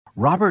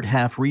Robert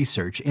Half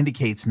research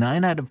indicates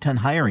 9 out of 10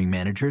 hiring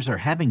managers are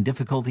having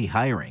difficulty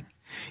hiring.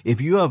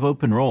 If you have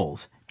open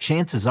roles,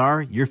 chances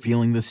are you're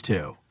feeling this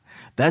too.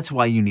 That's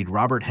why you need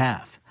Robert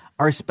Half.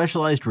 Our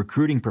specialized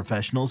recruiting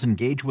professionals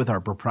engage with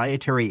our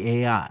proprietary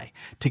AI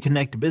to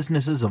connect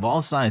businesses of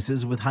all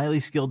sizes with highly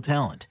skilled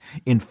talent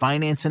in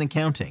finance and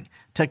accounting,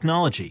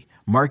 technology,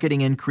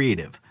 marketing and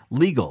creative,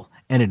 legal,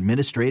 and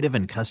administrative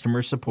and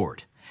customer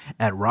support.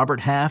 At Robert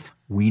Half,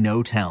 we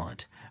know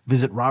talent.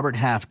 Visit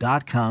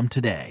roberthalf.com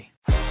today.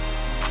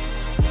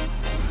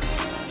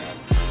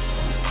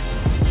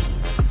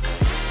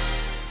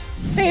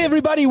 Hey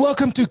everybody,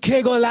 welcome to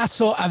Que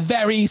Golazo, a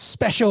very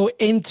special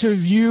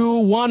interview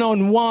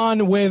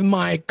one-on-one with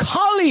my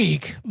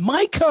colleague,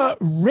 Micah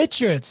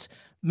Richards.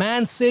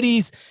 Man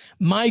City's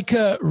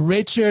Micah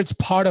Richards,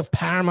 part of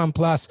Paramount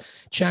Plus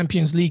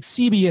Champions League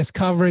CBS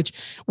coverage.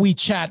 We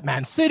chat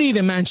Man City,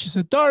 the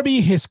Manchester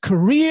Derby, his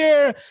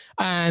career,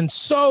 and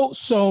so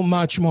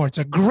much more. It's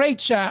a great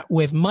chat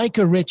with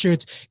Micah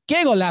Richards.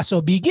 Que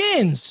Golazo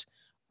begins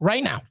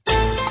right now.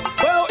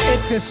 Well,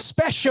 it's a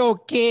special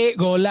Que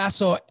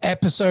Golazo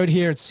episode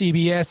here at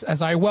CBS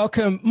as I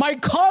welcome my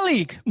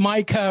colleague,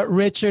 Micah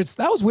Richards.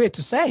 That was weird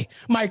to say.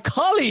 My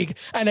colleague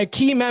and a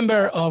key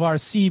member of our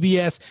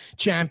CBS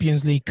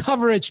Champions League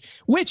coverage,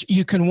 which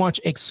you can watch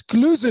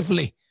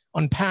exclusively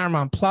on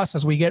Paramount Plus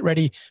as we get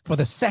ready for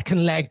the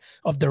second leg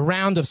of the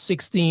round of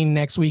 16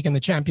 next week in the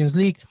Champions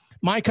League.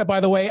 Micah, by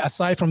the way,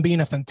 aside from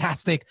being a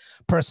fantastic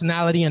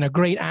personality and a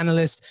great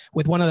analyst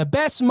with one of the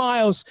best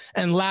smiles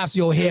and laughs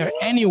you'll hear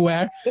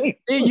anywhere,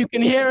 you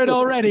can hear it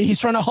already.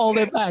 He's trying to hold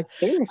it back.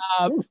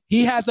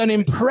 He has an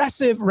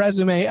impressive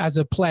resume as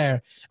a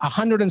player,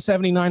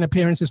 179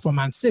 appearances for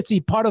Man City,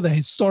 part of the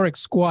historic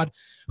squad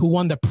who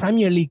won the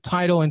Premier League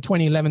title in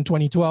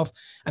 2011-2012.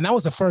 And that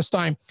was the first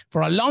time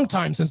for a long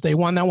time since they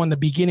won that one, the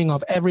beginning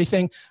of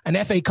everything.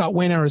 An FA Cup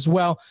winner as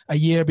well a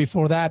year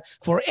before that.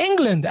 For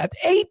England at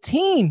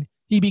 18,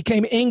 he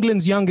became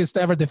England's youngest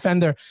ever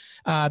defender,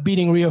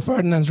 beating Rio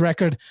Ferdinand's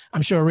record.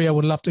 I'm sure Rio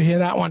would love to hear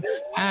that one.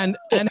 And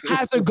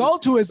has a goal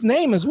to his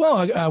name as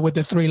well with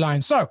the 3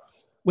 Lions. So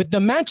with the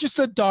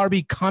Manchester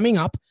Derby coming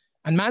up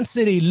and Man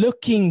City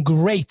looking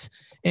great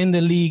in the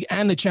league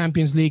and the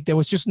Champions League, there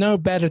was just no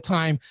better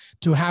time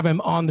to have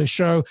him on the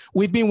show.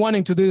 We've been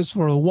wanting to do this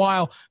for a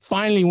while.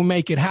 Finally, we'll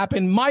make it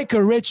happen.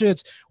 Micah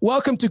Richards,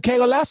 welcome to Que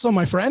Golazo,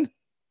 my friend.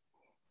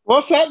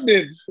 What's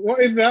happening?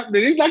 What is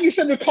happening? Like you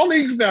said, we're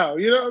colleagues now.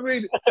 You know what I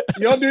mean?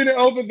 You're doing it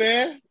over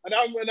there, and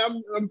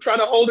I'm trying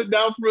to hold it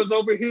down for us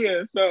over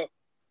here. So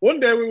one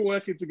day we're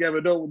working together.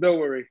 Don't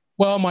worry.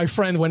 Well, my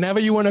friend, whenever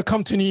you want to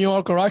come to New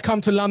York or I come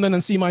to London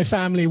and see my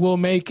family, we'll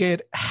make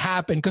it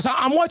happen. Because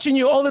I'm watching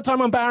you all the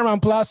time on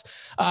Paramount Plus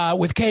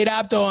with Kate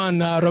Abdo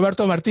and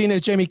Roberto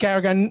Martinez, Jamie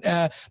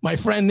Carragher, my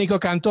friend Nico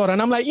Cantor.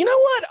 And I'm like, you know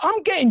what?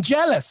 I'm getting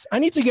jealous. I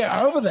need to get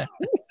over there.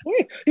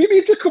 You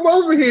need to come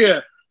over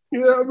here. You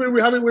know what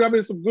I mean? We're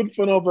having some good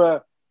fun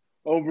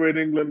over in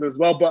England as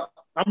well. But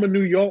I'm a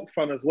New York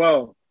fan as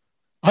well.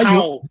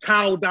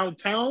 Town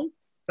downtown.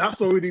 That's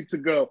where we need to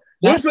go.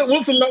 Once the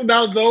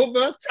lockdown's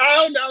over,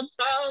 town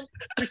downtown.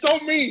 It's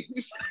on me.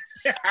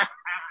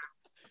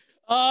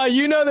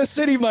 You know the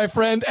city, my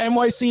friend.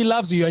 NYC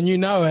loves you, and you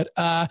know it.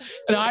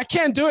 I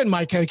can't do it,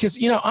 Micah, because,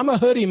 I'm a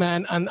hoodie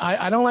man, and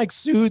I don't like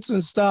suits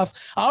and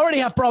stuff. I already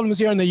have problems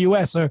here in the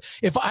U.S., so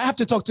if I have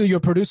to talk to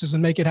your producers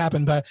and make it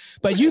happen, but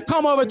you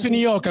come over to New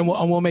York, and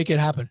we'll make it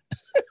happen.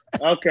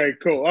 Okay,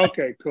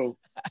 cool.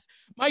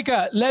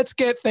 Micah, let's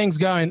get things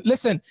going.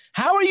 Listen,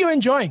 how are you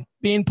enjoying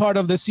being part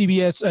of the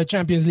CBS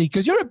Champions League?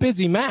 Because you're a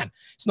busy man.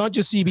 It's not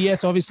just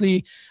CBS,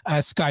 obviously,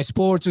 Sky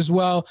Sports as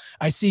well.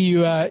 I see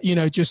you,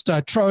 just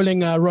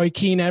trolling Roy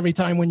Keane every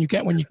time when you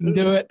can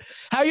do it.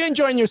 How are you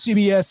enjoying your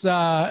CBS,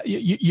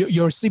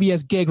 your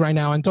CBS gig right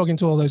now and talking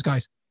to all those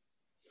guys?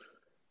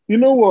 You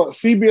know what?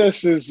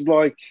 CBS is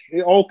like,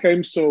 it all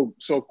came so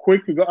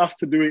quick. We got asked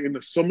to do it in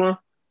the summer.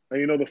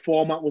 And, the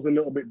format was a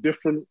little bit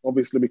different,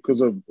 obviously,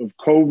 because of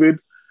COVID.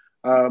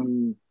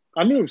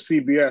 I knew of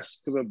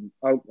CBS because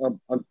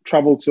I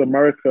traveled to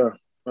America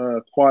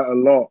quite a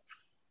lot,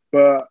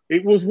 but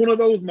it was one of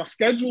those, my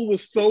schedule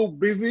was so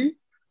busy.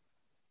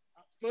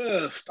 At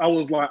first, I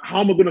was like, how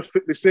am I going to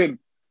fit this in?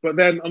 But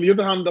then on the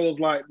other hand, I was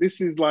like,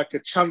 this is like a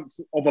chance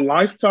of a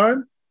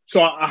lifetime.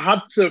 So I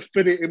had to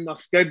fit it in my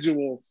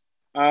schedule.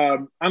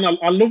 And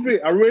I love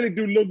it. I really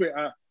do love it.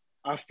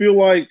 I feel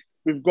like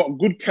we've got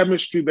good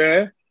chemistry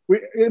there.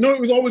 It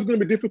was always going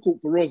to be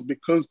difficult for us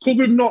because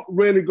we've not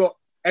really got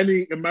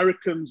any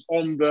Americans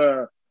on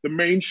the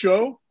main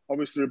show.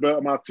 Obviously,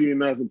 Roberto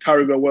Martinez and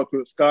Carragher work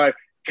with Sky.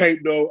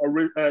 Kate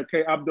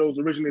Abdo is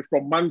originally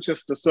from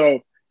Manchester. So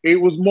it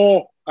was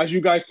more, as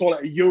you guys call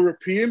it, a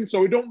European.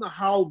 So we don't know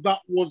how that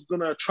was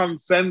going to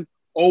transcend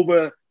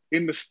over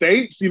in the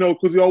States,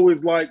 because we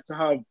always like to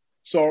have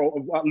sort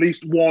of at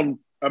least one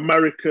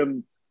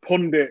American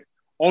pundit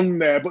on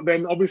there. But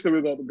then obviously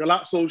we've got the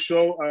Galazzo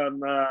show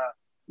and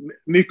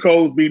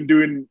Nico's been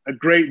doing a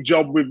great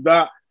job with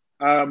that.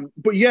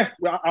 But yeah,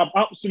 I've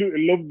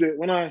absolutely loved it.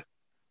 When I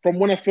from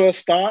when I first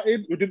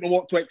started, we didn't know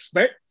what to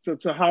expect,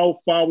 to how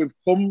far we've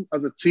come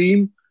as a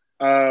team.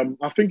 I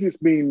think it's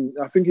been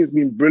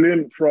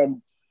brilliant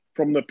from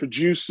the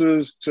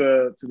producers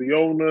to the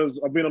owners.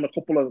 I've been on a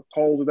couple of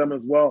calls with them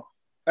as well.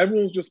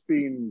 Everyone's just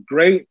been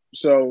great.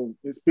 So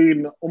it's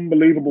been an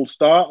unbelievable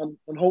start,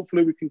 and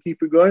hopefully we can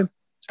keep it going.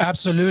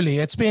 Absolutely.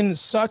 It's been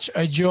such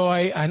a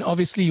joy. And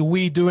obviously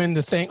we doing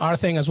our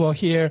thing as well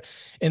here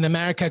in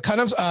America,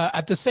 kind of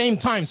at the same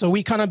time. So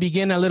we kind of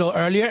begin a little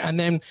earlier, and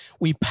then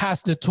we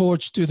pass the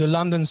torch to the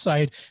London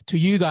side to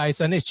you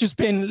guys. And it's just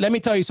been, let me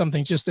tell you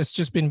something, it's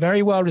just been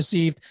very well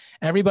received.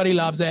 Everybody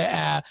loves it.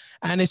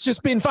 And it's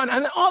just been fun.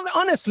 And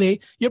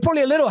honestly, you're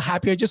probably a little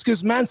happier just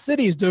because Man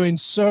City is doing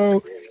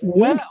so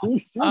well.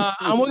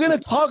 And we're going to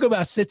talk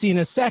about City in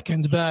a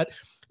second, but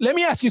let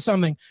me ask you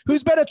something.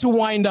 Who's better to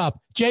wind up,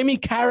 Jamie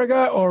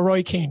Carragher or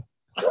Roy Keane?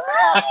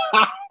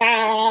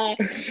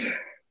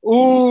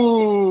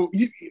 Ooh,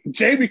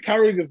 Jamie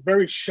Carragher is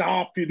very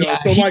sharp, Yeah,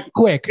 so like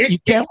quick. You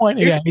can't wind.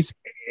 Yeah,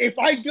 if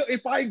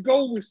I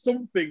go with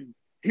something,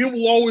 he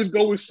will always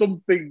go with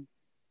something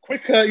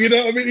quicker. You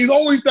know what I mean? He's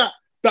always that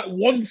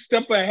one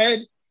step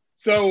ahead.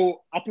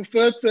 So I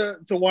prefer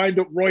to wind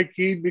up Roy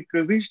Keane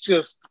because he's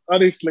just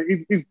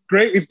honestly he's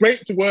great. He's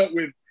great to work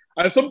with,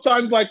 and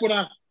sometimes like when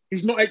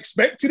he's not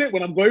expecting it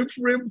when I'm going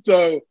for him.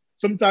 So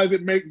sometimes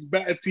it makes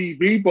better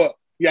TV. But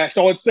yeah,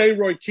 so I'd say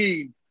Roy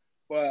Keane.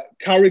 But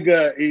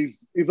Carragher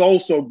is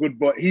also good,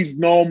 but he's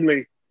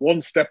normally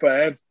one step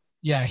ahead.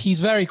 Yeah, he's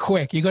very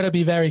quick. You got to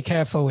be very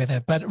careful with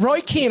it. But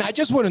Roy Keane, I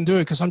just wouldn't do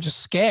it because I'm just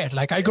scared.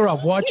 Like I grew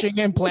up watching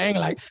him playing.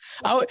 Like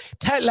I would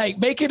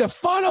making a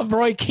fun of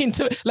Roy Keane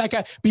too. Like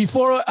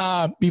before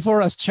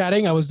us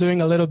chatting, I was doing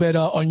a little bit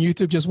on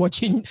YouTube, just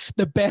watching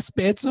the best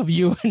bits of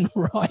you and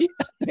Roy.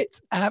 It's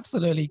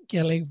absolutely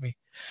killing me.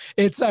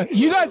 It's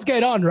you guys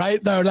get on,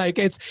 right? Though, like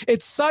it's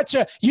such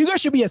a, you guys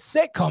should be a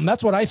sitcom.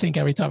 That's what I think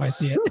every time I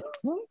see it.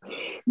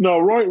 No,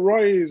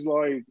 Roy is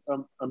like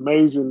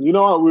amazing. You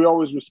know, we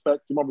always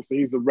respect him. Obviously,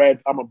 he's a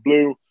red, I'm a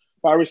blue.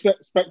 But I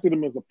respected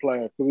him as a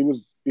player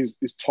because he's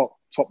top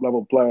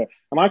level player,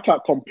 and I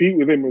can't compete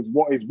with him as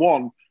what he's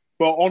won.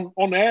 But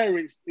on air,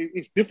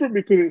 it's different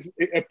because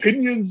it's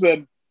opinions,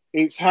 and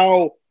it's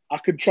how I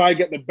could try and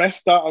get the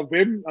best out of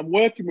him. And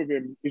working with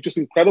him is just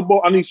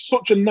incredible, and he's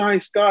such a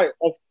nice guy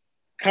off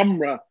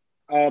camera.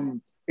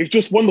 It's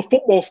just when the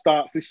football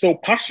starts, he's so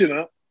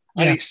passionate,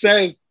 and he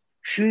says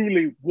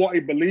truly what he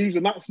believes,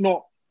 and that's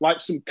not like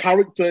some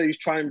character he's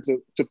trying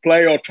to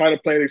play or try to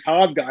play this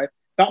hard guy.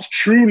 That's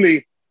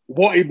truly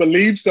what he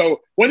believes. So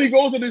when he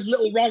goes on his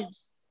little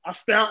rants, I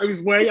stay out of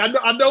his way.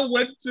 I know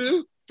when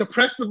to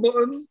press the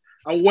buttons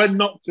and when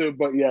not to.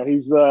 But yeah,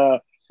 he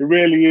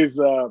really is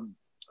a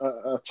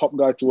top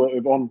guy to work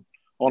with on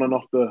and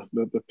off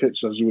the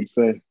pitch, as you would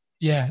say.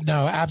 Yeah,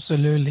 no,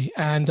 absolutely.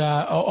 And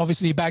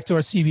obviously back to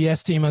our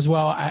CBS team as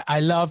well. I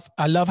love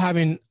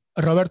having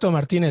Roberto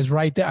Martinez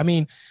right there. I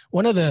mean,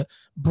 one of the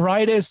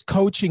brightest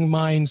coaching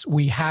minds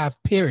we have,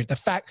 period. The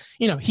fact,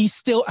 he's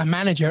still a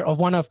manager of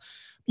one of,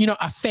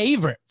 a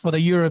favorite for the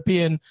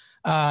European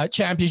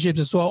championships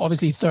as well.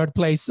 Obviously third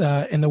place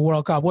in the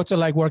World Cup. What's it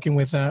like working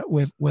with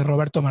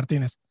Roberto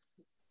Martinez?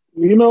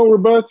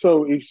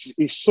 Roberto,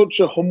 he's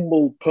such a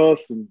humble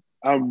person.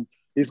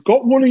 He's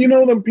got one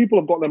of, them people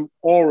have got them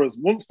auras.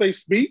 Once they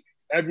speak,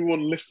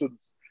 everyone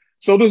listens.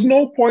 So there's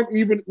no point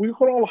even, we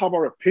could all have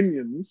our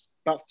opinions.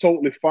 That's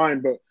totally fine.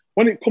 But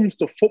when it comes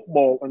to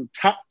football and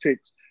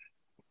tactics,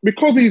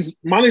 because he's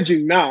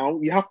managing now,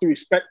 you have to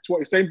respect what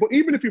he's saying. But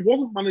even if he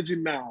wasn't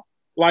managing now,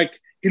 like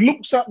he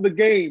looks at the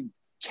game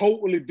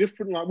totally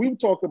different. Like we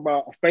would talk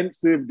about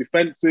offensive,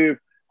 defensive.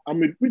 I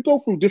mean, we go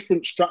through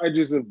different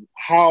strategies of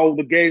how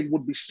the game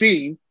would be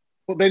seen.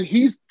 But then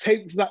he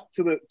takes that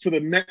to the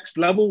next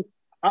level,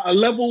 at a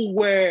level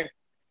where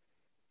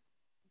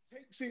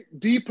it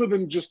deeper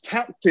than just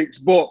tactics,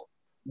 but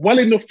well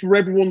enough for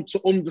everyone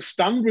to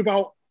understand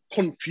without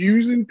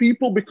confusing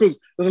people, because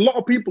there's a lot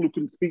of people who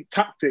can speak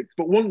tactics,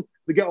 but when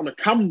they get on a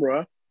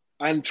camera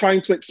and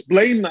trying to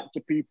explain that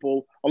to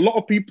people, a lot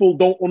of people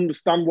don't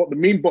understand what they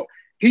mean. But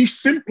he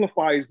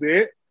simplifies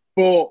it,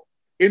 but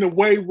in a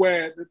way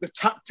where the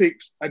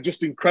tactics are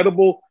just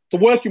incredible. So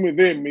working with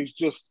him, he's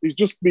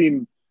just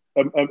been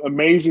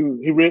amazing.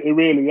 He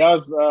really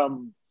has.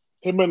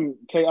 Him and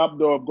Kate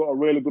Abdo have got a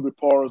really good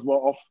rapport as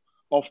well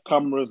off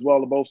camera as well.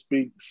 They both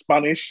speak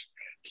Spanish.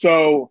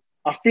 So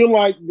I feel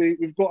like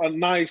we've got a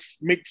nice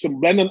mix and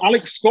blend. And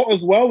Alex Scott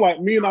as well. Like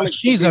me and Alex.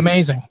 She's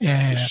amazing.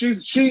 Yeah. She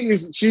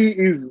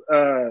is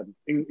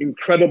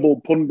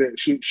incredible pundit.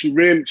 She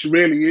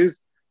really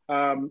is.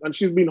 And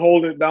she's been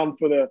holding it down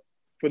for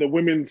the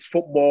women's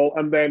football,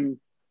 and then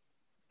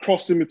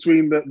crossing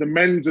between the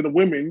men's and the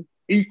women,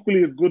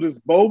 equally as good as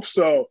both.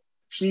 So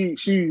she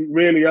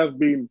really has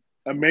been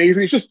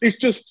amazing. It's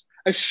just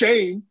a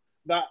shame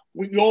that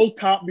we all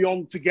can't be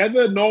on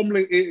together.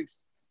 Normally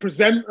it's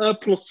presenter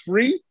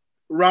 +3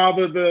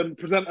 rather than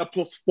presenter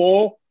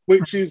 +4,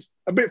 which is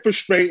a bit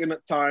frustrating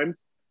at times.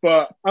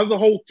 But as a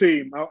whole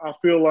team, I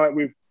feel like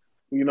we've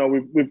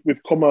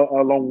come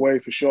a long way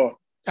for sure.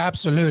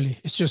 Absolutely.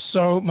 It's just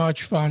so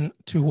much fun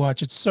to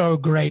watch. It's so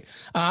great.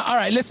 All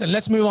right, listen,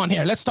 let's move on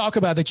here. Let's talk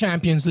about the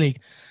Champions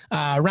League.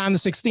 Round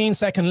of 16,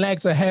 second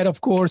legs ahead, of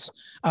course,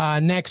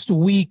 next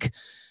week.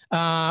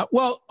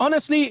 Well,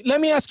 honestly, let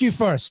me ask you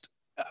first.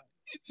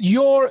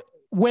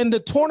 When the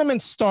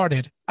tournament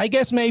started, I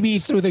guess maybe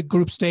through the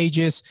group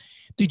stages,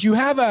 did you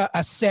have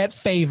a set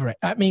favorite?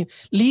 I mean,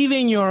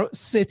 leaving your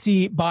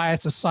City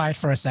bias aside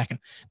for a second,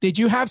 did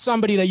you have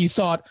somebody that you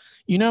thought,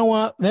 you know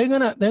what, they're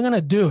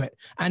gonna do it?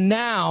 And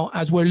now,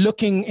 as we're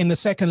looking in the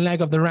second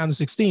leg of the round of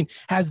 16,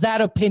 has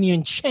that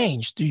opinion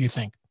changed, do you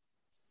think?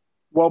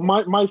 Well,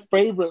 my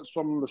favourites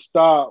from the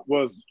start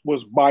was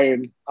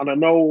Bayern, and I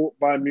know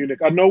Bayern Munich.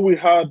 I know we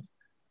had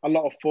a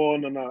lot of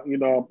fun, and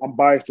I'm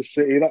biased to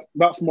City.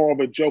 That's more of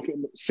a joke.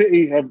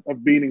 City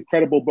have been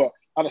incredible, but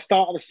at the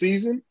start of the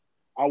season,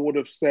 I would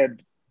have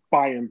said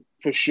Bayern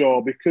for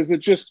sure because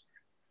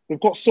they've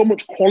got so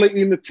much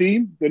quality in the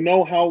team. They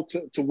know how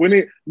to win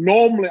it.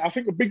 Normally, I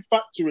think the big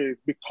factor is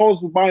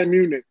because of Bayern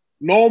Munich,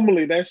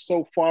 normally they're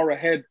so far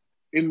ahead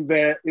in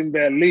their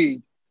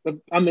league,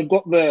 and they've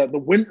got the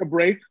winter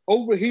break.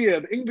 Over here,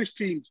 the English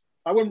teams,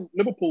 when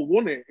Liverpool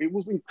won it, it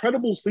was an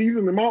incredible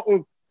season. The amount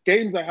of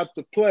games they had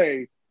to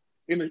play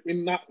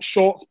in that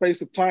short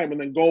space of time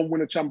and then go and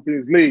win a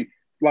Champions League.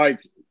 Like,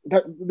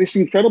 it's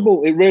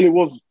incredible. It really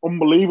was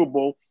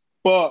unbelievable.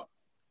 But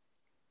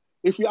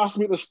if you asked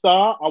me at the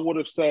start, I would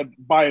have said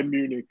Bayern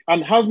Munich.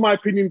 And has my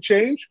opinion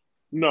changed?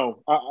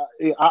 No.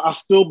 I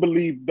still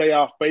believe they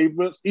are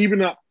favourites,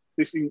 even at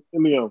this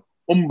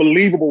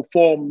unbelievable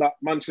form that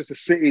Manchester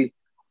City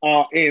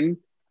are in.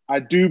 I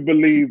do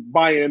believe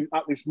Bayern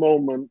at this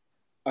moment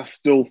are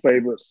still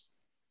favourites.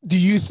 Do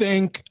you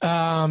think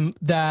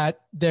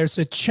that there's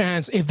a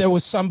chance if there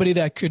was somebody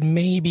that could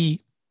maybe,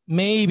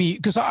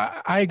 because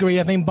I agree,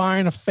 I think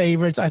Bayern are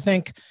favorites. I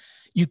think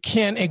you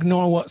can't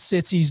ignore what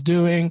City's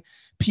doing.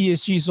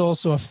 PSG is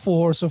also a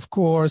force, of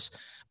course.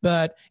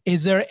 But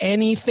is there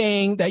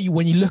anything that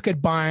when you look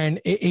at Bayern,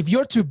 if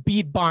you're to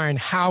beat Bayern,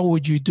 how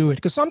would you do it?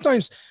 Because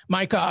sometimes,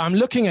 Micah, I'm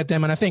looking at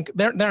them and I think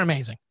they're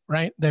amazing,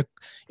 right? The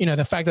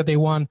fact that they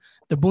won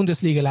the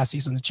Bundesliga last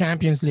season, the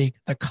Champions League,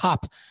 the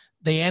Cup,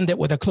 they end it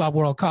with a Club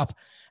World Cup,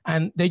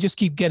 and they just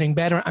keep getting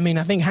better. I mean,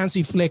 I think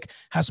Hansi Flick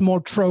has more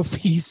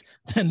trophies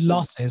than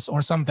losses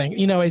or something.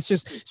 It's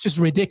just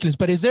ridiculous.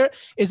 But is there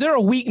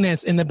a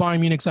weakness in the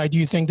Bayern Munich side, do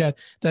you think,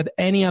 that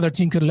any other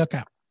team could look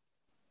at?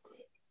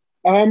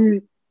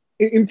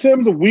 In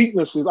terms of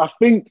weaknesses, I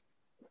think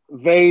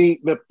they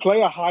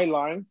play a high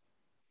line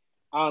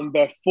and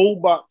their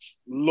fullbacks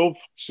love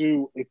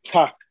to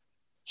attack.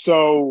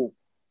 So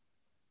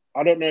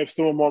I don't know if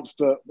someone wants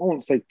to, I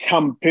won't say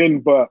camp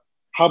in, but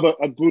have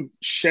a good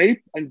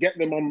shape and get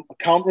them on a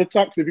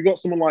counter-attack. So if you've got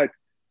someone like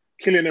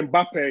Kylian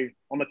Mbappe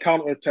on a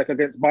counter-attack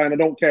against Bayern, I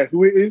don't care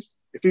who it is.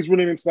 If he's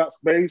running into that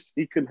space,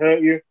 he can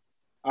hurt you.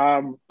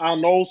 And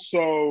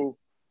also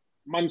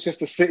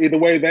Manchester City, the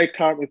way they're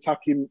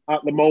counter-attacking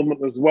at the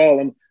moment as well.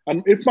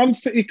 And if Man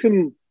City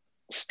can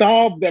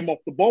starve them off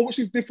the ball, which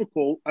is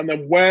difficult, and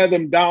then wear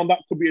them down,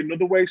 that could be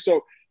another way.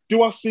 So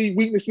do I see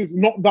weaknesses?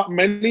 Not that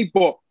many,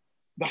 but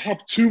they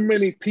have too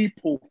many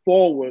people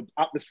forward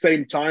at the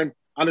same time.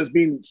 And there's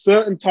been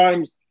certain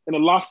times in the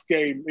last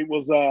game, it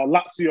was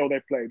Lazio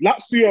they played.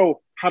 Lazio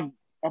had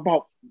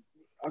about,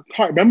 I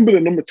can't remember the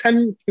number,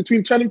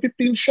 between 10 and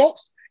 15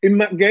 shots in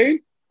that game.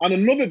 And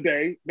another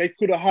day, they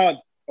could have had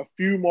a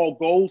few more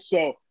goals.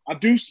 So I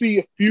do see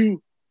a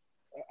few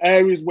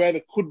areas where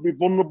they could be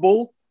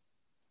vulnerable.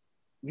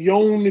 The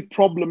only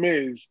problem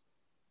is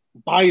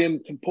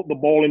Bayern can put the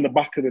ball in the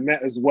back of the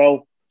net as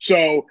well.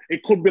 So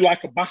it could be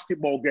like a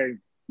basketball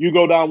game. You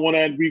go down one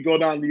end, we go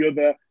down the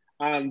other.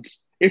 And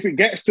if it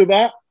gets to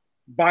that,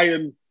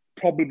 Bayern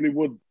probably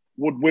would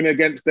win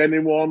against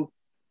anyone.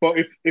 But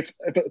if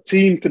a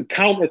team can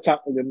counterattack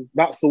them,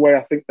 that's the way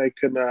I think they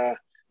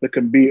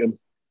can beat them.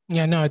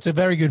 Yeah, no, it's a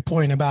very good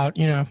point about,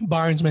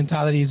 Bayern's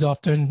mentality is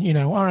often,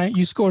 all right,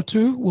 you score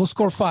 2, we'll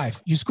score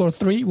 5. You score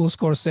 3, we'll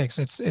score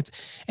 6.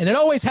 And it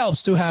always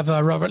helps to have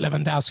Robert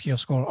Lewandowski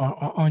score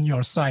on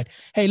your side.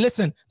 Hey,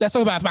 listen, let's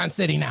talk about Man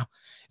City now.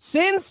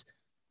 Since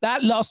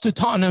that loss to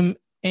Tottenham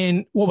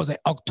in, what was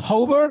it,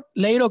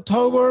 late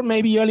October,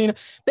 maybe early.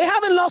 They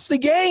haven't lost a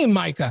game,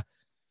 Micah.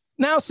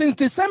 Now, since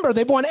December,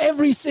 they've won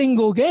every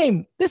single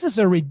game. This is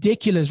a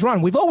ridiculous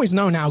run. We've always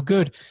known how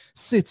good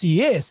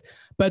City is.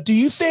 But do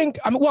you think,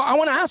 I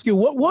want to ask you,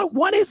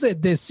 what is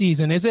it this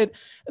season? Is it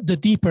the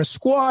deeper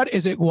squad?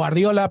 Is it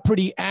Guardiola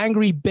pretty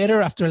angry,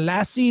 bitter after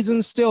last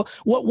season still?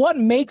 What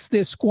makes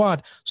this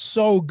squad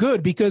so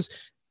good? Because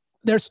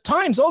there's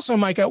times also,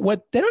 Micah,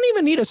 they don't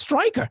even need a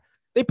striker.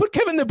 They put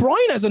Kevin De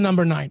Bruyne as a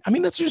number 9. I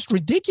mean, that's just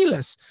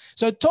ridiculous.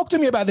 So talk to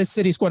me about this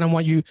City squad and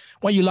what you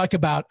like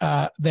about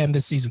them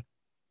this season.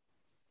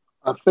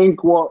 I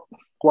think what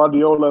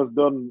Guardiola has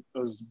done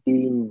has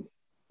been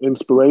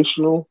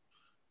inspirational.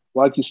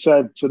 Like you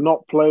said, to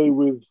not play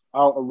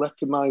without a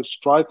recognised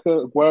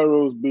striker.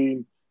 Aguero's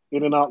been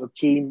in and out of the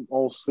team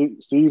all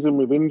season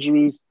with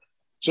injuries.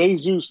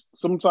 Jesus,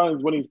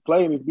 sometimes when he's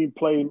been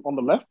playing on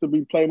the left. They've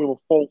been playing with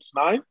a false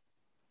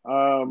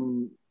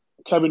 9.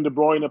 Kevin De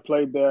Bruyne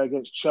played there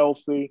against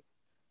Chelsea,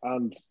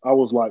 and I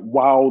was like,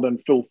 wow. Then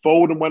Phil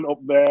Foden went up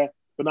there.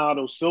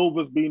 Bernardo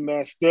Silva's been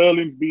there.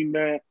 Sterling's been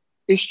there.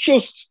 It's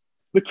just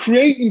the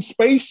creating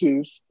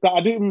spaces that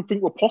I didn't even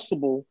think were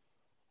possible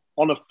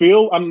on a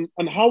field.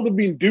 And how they've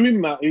been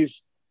doing that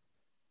is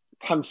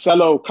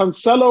Cancelo.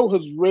 Cancelo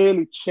has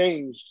really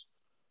changed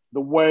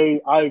the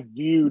way I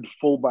viewed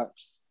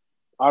fullbacks.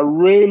 I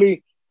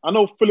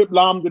know Philip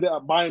Lahm did it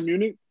at Bayern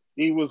Munich.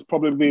 He was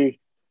probably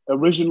the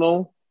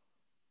original.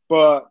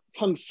 But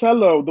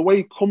Cancelo, the way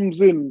he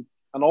comes in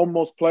and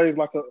almost plays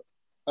like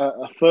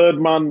a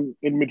third man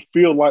in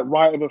midfield, like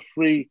right of a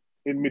free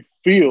in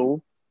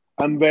midfield,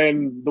 and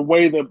then the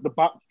way the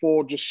back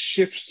four just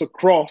shifts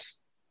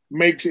across,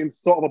 makes it in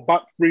sort of a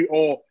back three,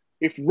 or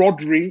if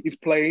Rodri is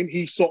playing,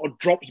 he sort of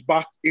drops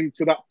back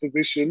into that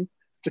position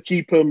to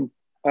keep him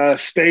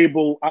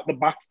stable at the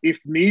back if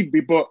need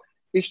be. But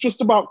it's just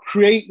about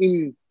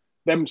creating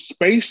them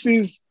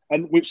spaces,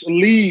 and which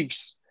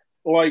leaves,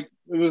 like,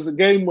 there was a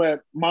game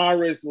where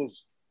Mahrez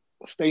was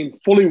staying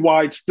fully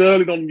wide,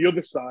 Sterling on the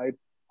other side,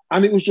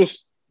 and it was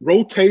just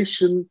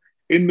rotation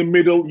in the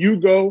middle. You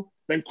go,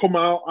 then come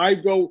out, I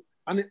go.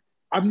 And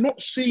I've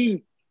not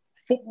seen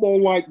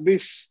football like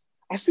this.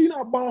 I've seen it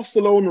at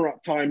Barcelona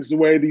at times, the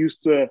way they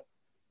used to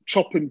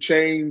chop and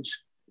change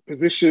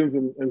positions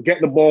and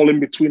get the ball in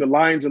between the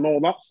lines and all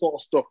that sort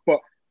of stuff. But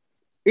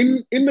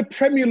in the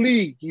Premier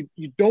League,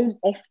 you don't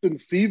often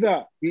see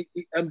that.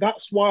 And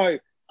that's why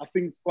I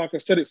think, like I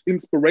said, it's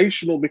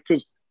inspirational,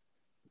 because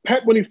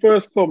Pep, when he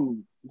first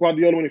come,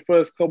 Guardiola, when he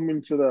first come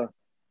into the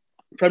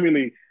Premier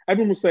League,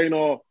 everyone was saying,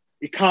 oh,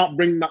 he can't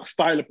bring that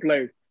style of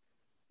play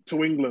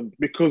to England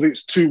because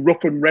it's too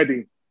rough and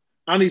ready.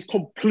 And he's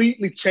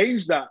completely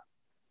changed that.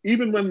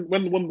 Even when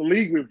won the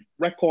league with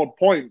record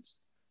points,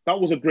 that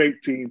was a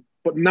great team.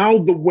 But now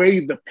the way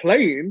they're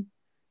playing,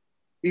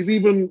 he's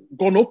even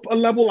gone up a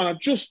level. And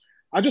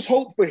I just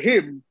hope for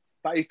him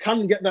that he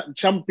can get that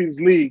Champions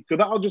League, because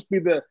that'll just be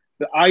the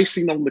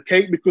icing on the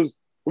cake. Because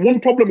the one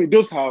problem he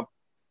does have,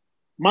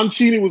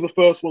 Mancini was the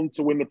first one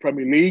to win the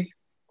Premier League.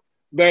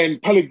 Then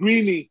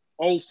Pellegrini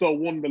also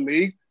won the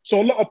league.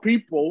 So a lot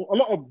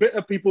of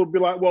bitter people would be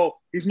like, well,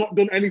 he's not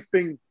done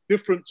anything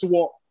different to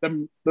what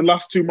the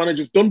last two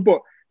managers done.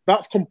 But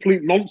that's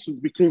complete nonsense,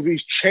 because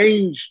he's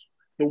changed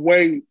the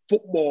way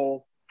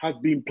football has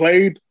been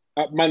played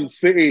at Man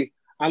City.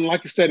 And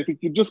like I said, if he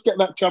could just get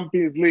that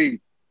Champions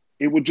League,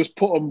 it would just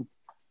put him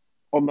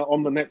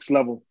on the next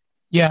level.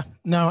 Yeah,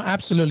 no,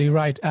 absolutely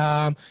right.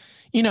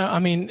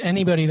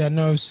 Anybody that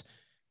knows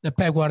the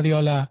Pep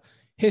Guardiola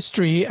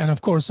history, and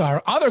of course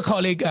our other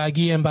colleague,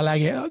 Guillem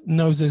Balague,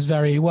 knows this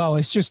very well.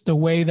 It's just the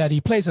way that he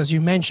plays. As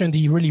you mentioned,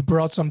 he really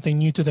brought something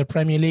new to the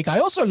Premier League. I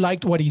also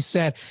liked what he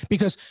said,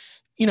 because,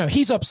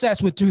 he's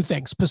obsessed with two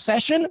things: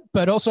 possession,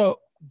 but also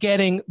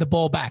getting the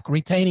ball back,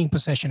 retaining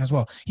possession as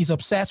well. He's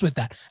obsessed with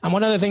that. And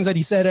one of the things that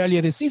he said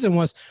earlier this season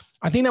was,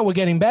 I think that we're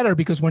getting better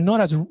because we're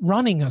not as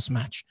running as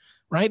much,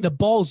 right? The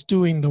ball's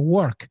doing the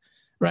work,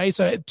 right?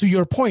 So to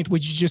your point,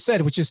 which you just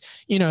said, which is,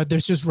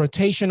 there's just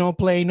rotational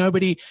play.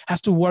 Nobody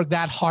has to work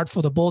that hard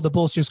for the ball. The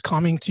ball's just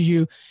coming to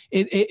you.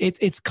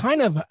 It's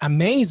kind of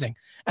amazing.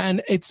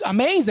 And it's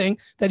amazing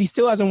that he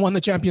still hasn't won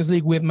the Champions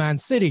League with Man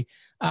City.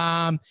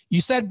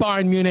 You said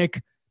Bayern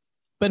Munich,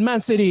 but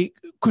Man City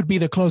could be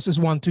the closest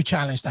one to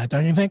challenge that,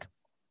 don't you think?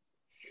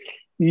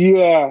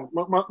 Yeah,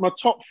 my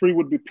top three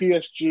would be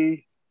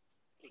PSG,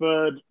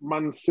 third,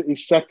 Man City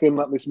second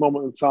at this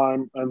moment in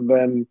time, and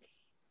then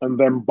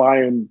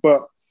Bayern.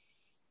 But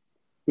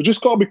we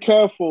just got to be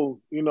careful.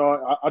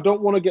 I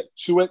don't want to get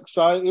too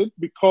excited,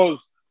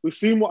 because we've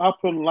seen what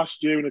happened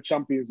last year in the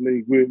Champions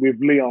League with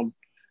Lyon.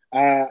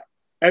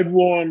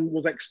 Everyone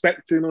was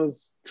expecting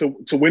us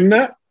to win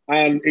that,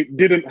 and it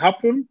didn't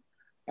happen.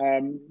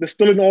 They're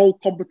still in all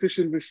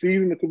competitions this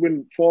season. They could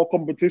win 4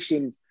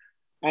 competitions.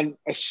 And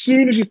as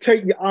soon as you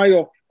take your eye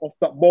off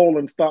that ball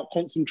and start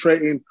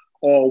concentrating,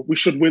 or we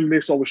should win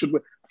this, or we should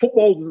win.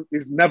 Football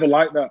is never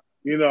like that.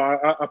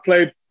 I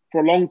played for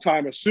a long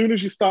time. As soon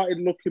as you started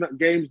looking at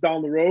games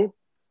down the road,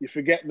 you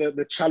forget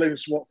the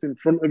challenge, what's in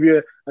front of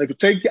you. And if you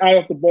take your eye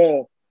off the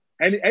ball,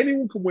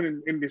 anyone can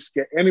win in this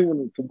game.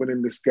 Anyone can win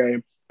in this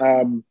game.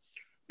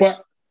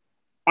 But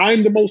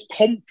I'm the most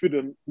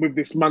confident with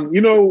this man.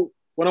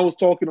 When I was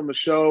talking on the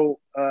show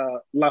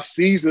last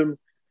season,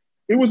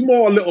 it was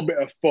more a little bit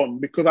of fun,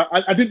 because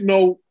I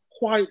didn't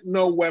quite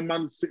know where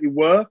Man City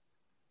were.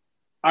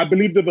 I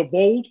believe they've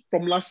evolved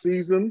from last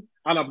season,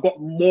 and I've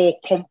got more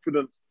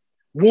confidence.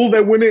 Will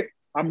they win it?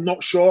 I'm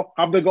not sure.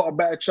 Have they got a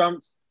better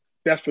chance?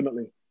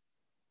 Definitely.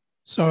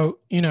 So,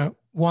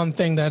 one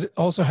thing that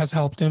also has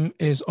helped him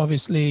is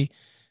obviously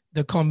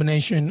the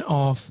combination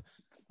of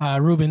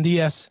Ruben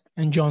Diaz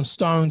and John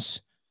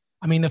Stones.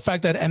 I mean, the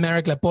fact that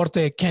Aymeric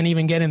Laporte can't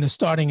even get in the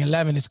starting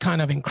 11 is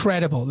kind of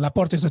incredible.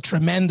 Laporte is a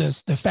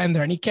tremendous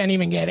defender, and he can't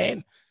even get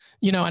in.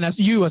 And as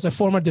a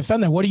former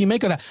defender, what do you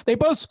make of that? They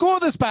both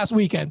scored this past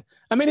weekend.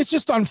 I mean, it's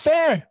just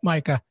unfair,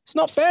 Micah. It's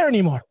not fair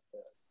anymore.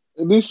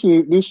 This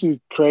is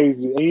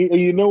crazy. And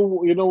you know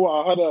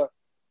what?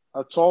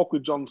 a talk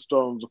with John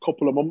Stones a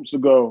couple of months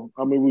ago,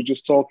 and we were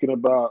just talking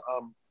about.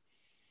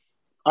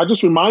 I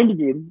just reminded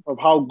him of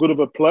how good of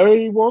a player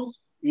he was.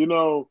 You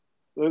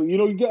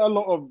get a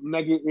lot of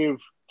negative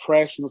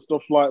press and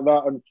stuff like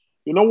that, and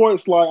you know what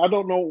it's like. I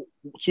don't know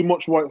too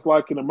much what it's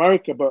like in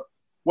America, but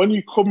when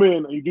you come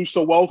in and you do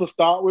so well to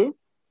start with,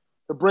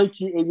 they break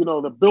you,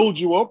 they build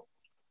you up,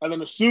 and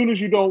then as soon as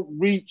you don't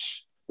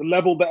reach the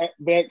level that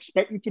they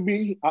expect you to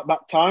be at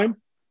that time,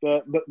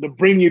 they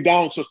bring you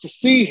down. So to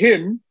see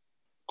him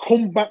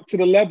come back to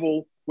the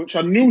level which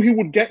I knew he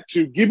would get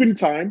to, give him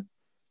time.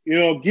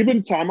 Give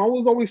him time. I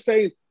was always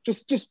saying,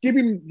 just give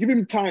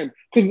him time,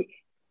 because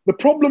the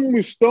problem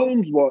with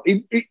Stones was,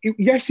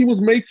 yes, he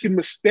was making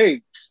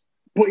mistakes,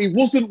 but it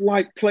wasn't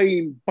like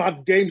playing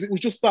bad games. It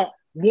was just that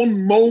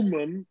one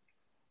moment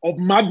of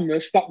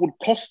madness that would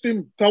cost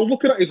him. I was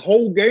looking at his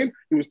whole game.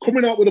 He was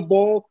coming out with the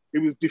ball. He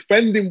was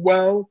defending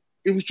well.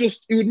 It was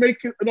just, he would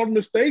make an odd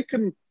mistake,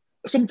 and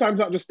sometimes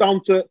that just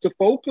down to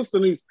focus.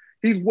 And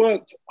he's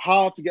worked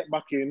hard to get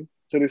back in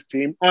to this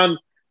team, and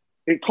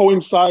it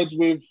coincides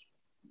with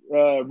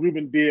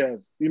Ruben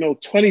Diaz.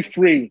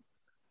 23.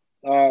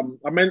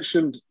 I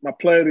mentioned my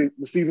player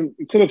the season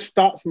because of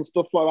stats and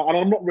stuff like that, and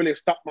I'm not really a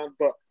stat man,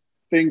 but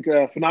I think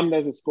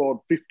Fernandez has scored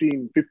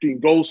 15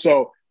 goals.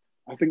 So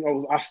I think I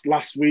was asked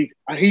last week,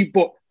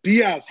 but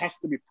Diaz has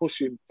to be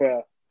pushing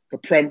for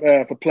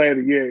player of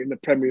the year in the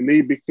Premier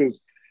League,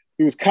 because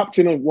he was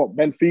captain of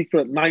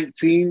Benfica at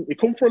 19. He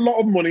come for a lot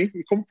of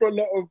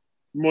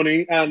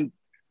money. And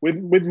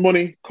with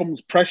money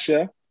comes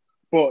pressure,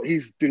 but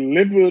he's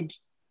delivered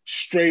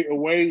straight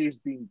away. He's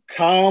been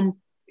calm.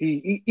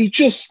 He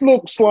just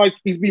looks like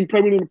he's been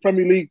playing in the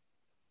Premier League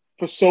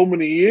for so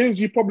many years.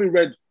 You probably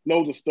read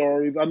loads of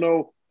stories. I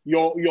know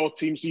your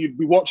team, so you'd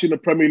be watching the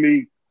Premier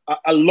League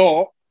a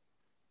lot.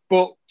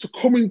 But to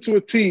come into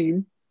a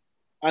team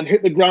and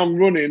hit the ground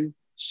running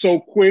so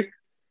quick,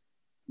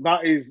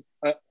 that is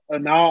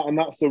an art, and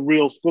that's a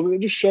real skill.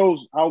 It just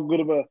shows how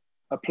good of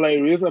a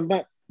player he is. And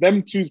that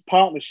them two's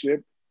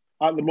partnership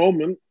at the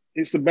moment,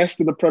 it's the best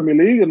in the Premier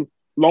League, and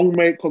long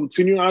may it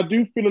continue. I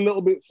do feel a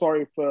little bit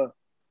sorry for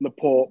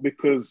Laporte,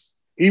 because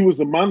he was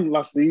the man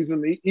last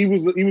season. He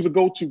was a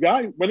go-to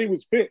guy when he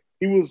was fit.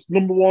 He was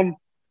number one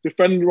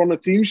defender on the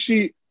team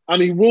sheet,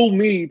 and he will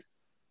need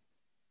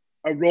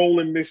a role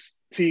in this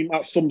team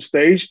at some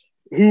stage.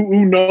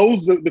 Who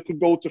knows that they could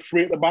go to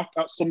three at the back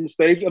at some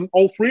stage, and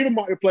all three of them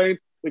might be playing.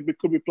 They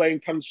could be playing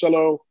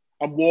Cancelo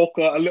and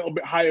Walker a little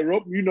bit higher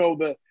up.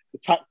 The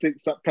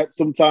tactics that Pep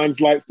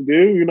sometimes likes to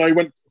do. He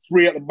went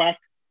three at the back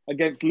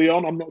against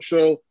Leon. I'm not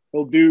sure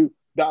he'll do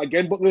that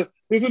again, but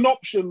there's an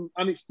option,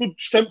 and it's good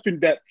strength in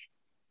depth,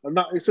 and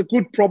that it's a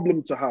good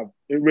problem to have.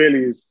 It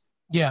really is.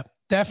 Yeah,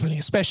 definitely,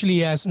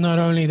 especially as not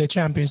only the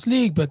Champions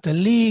League, but the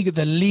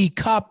League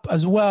Cup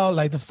as well,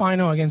 like the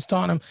final against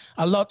Tottenham.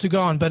 A lot to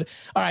go on, but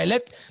all right,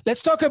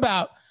 let's talk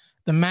about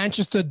the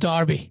Manchester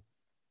derby.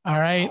 All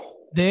right,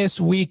 this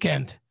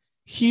weekend.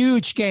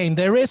 Huge game.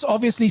 There is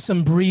obviously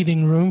some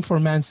breathing room for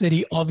Man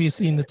City,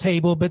 obviously in the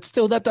table, but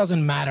still that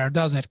doesn't matter,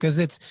 does it? Because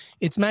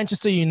it's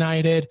Manchester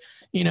United,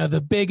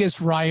 the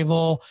biggest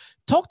rival.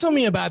 Talk to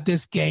me about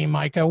this game,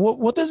 Micah.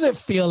 What does it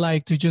feel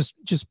like to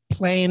just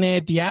play in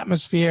it, the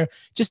atmosphere,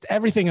 just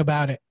everything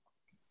about it?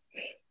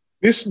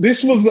 This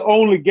was the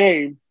only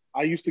game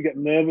I used to get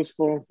nervous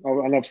for,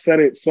 and I've said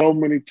it so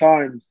many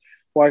times.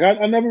 Like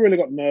I never really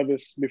got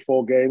nervous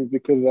before games,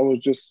 because I was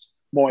just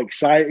more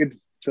excited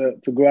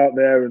to go out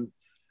there and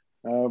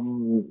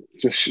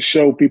just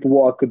show people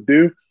what I could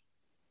do.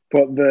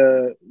 But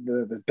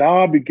the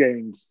derby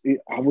games,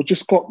 I would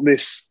just got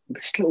this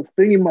little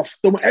thing in my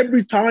stomach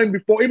every time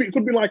before. Even it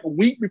could be like a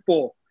week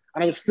before,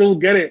 and I would still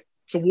get it.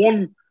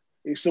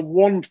 It's a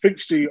one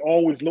fixture you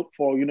always look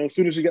for. As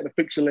soon as you get the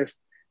fixture list,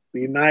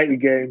 the United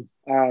game.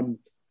 And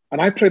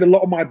I played a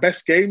lot of my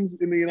best games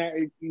in the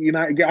United game.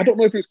 I don't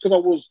know if it's because I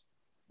was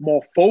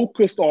more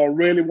focused or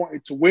really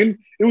wanted to win.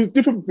 It was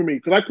different for me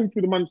because I come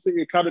through the Man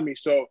City Academy,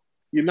 so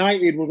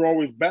United was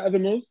always better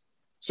than us.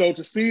 So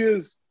to see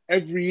us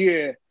every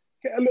year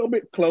get a little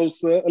bit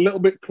closer,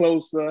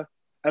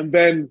 and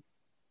then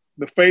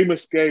the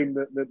famous game,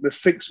 the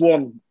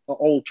 6-1 at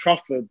Old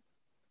Trafford,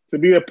 to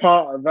be a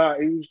part of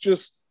that, it was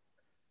just,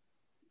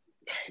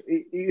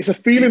 it's a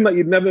feeling that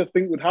you'd never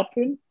think would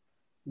happen,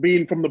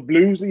 being from the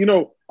Blues. A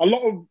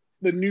lot of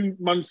the new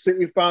Man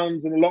City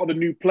fans and a lot of the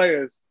new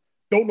players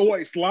don't know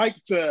what it's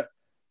like to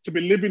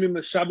be living in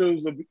the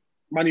shadows of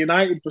Man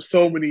United for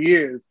so many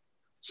years.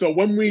 So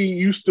when we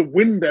used to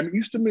win them, it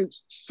used to mean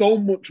so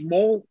much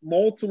more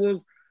to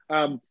us.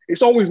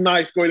 It's always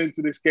nice going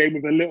into this game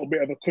with a little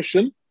bit of a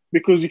cushion,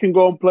 because you can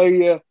go and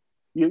play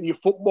your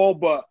football,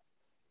 but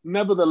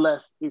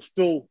nevertheless, it's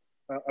still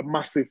a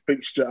massive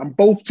fixture, and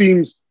both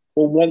teams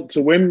will want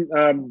to win.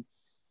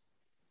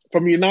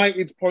 From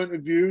United's point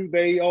of view,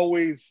 they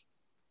always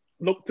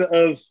looked at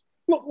us,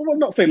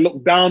 not saying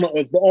looked down at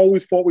us, but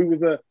always thought we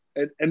was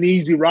an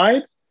easy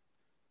ride.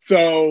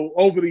 So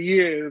over the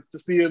years, to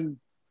see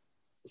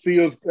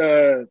us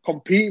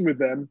competing with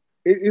them,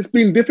 it's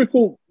been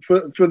difficult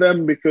for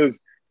them, because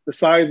the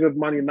size of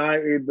Man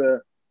United,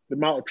 the the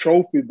amount of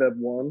trophies they've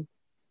won.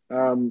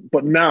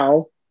 But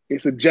now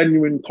it's a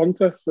genuine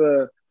contest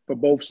for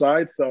both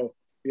sides. So,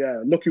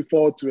 yeah, looking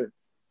forward to it.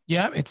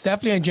 Yeah, it's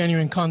definitely a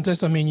genuine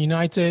contest. I mean,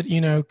 United,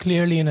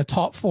 clearly in a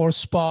top 4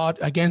 spot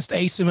against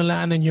AC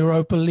Milan in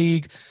Europa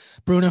League.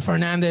 Bruno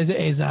Fernandes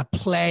is a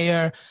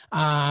player.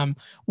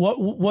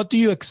 What do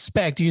you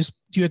expect? Do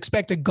you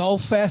expect a goal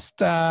fest?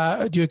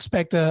 Do you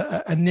expect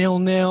a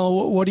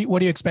 0-0? What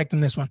do you expect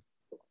in this one?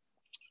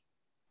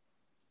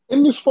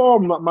 In this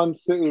form, like Man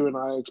City, and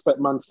I expect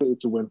Man City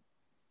to win.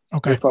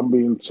 Okay. If I'm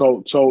being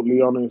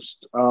totally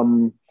honest.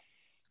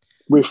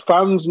 With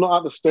fans not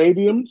at the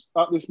stadiums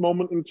at this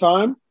moment in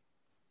time,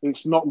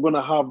 it's not going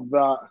to have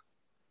that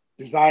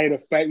desired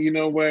effect,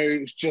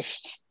 where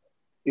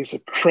it's a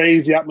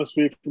crazy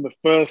atmosphere from the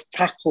first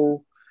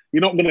tackle.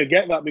 You're not going to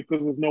get that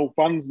because there's no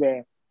fans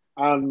there.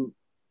 And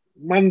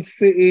Man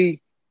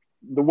City,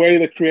 the way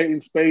they're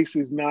creating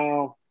spaces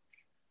now,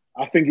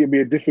 I think it'd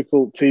be a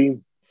difficult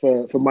team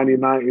for Man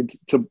United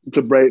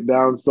to break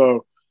down.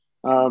 So,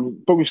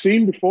 but we've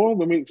seen before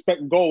when we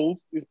expect goals,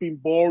 it's been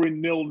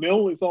boring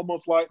 0-0. It's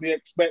almost like they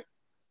expect,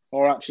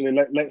 or actually,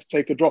 let's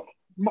take a draw.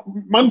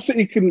 Man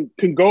City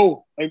can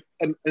go and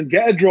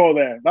get a draw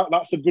there.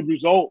 That's a good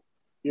result,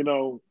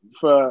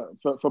 for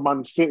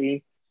Man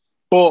City.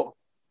 But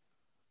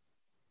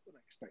I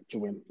expect to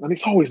win, and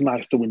it's always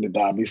nice to win the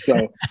derby.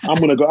 So I'm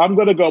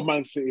gonna go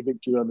Man City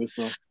victory on this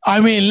one. I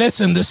mean,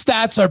 listen, the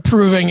stats are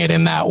proving it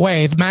in that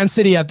way. Man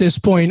City at this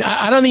point,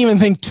 I don't even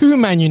think 2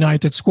 Man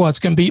United squads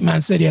can beat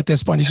Man City at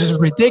this point. It's just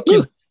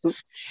ridiculous.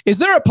 Is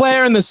there a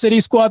player in the City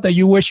squad that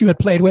you wish you had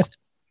played with?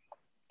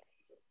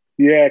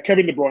 Yeah,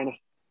 Kevin De Bruyne.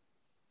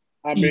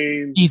 I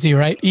mean, easy,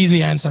 right?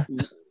 Easy answer.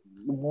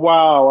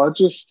 Wow,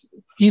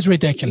 he's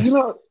ridiculous.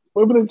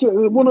 One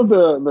of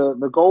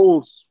the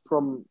goals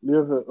from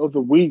the other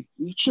week,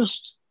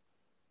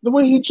 the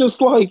way he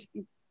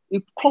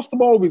crossed the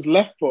ball with his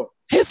left foot.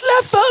 His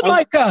left foot,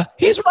 Micah.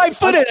 He's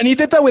right-footed, and he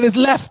did that with his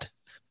left.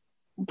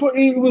 But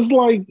it was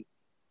like,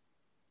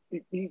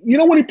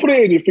 when he put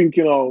it in, you're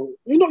thinking,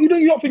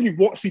 you're not thinking,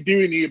 what's he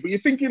doing here? But you're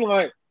thinking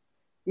like,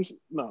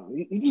 no,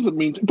 he doesn't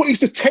mean to. But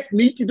it's the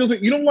technique he does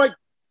it. Like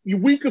your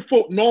weaker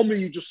foot, normally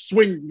you just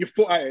swing your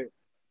foot at it.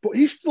 But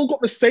he's still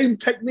got the same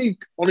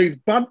technique on his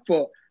bad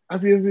foot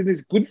as he has in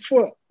his good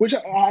foot, which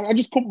I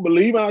just couldn't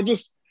believe. And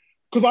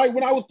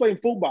when I was playing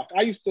fullback,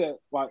 I used to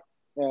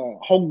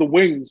hog the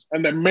wings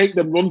and then make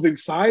them runs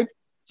inside.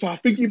 So I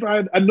think if I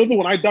had another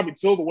one, I'd David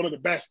Silva, one of the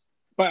best.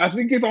 But I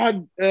think if I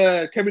had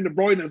Kevin De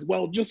Bruyne as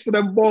well, just for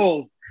them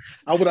balls,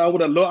 I would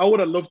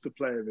have loved to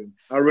play with him.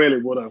 I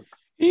really would have.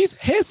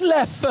 His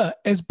left foot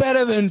is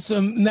better than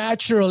some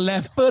natural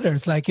left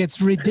footers. Like,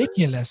 it's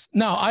ridiculous.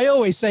 No, I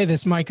always say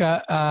this,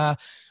 Micah.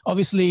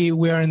 Obviously,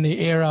 we're in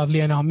the era of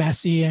Lionel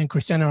Messi and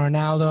Cristiano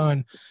Ronaldo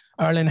and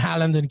Erling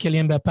Haaland and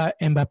Kylian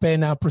Mbappe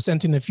now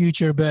presenting the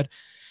future. But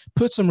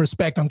put some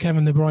respect on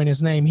Kevin De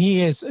Bruyne's name.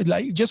 He is,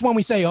 like, just when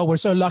we say, we're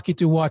so lucky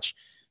to watch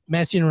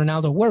Messi and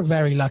Ronaldo, we're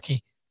very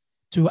lucky.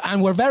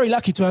 And we're very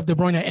lucky to have De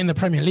Bruyne in the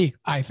Premier League,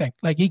 I think.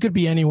 Like, he could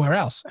be anywhere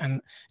else.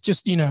 And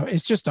just,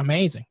 it's just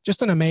amazing.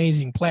 Just an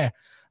amazing player.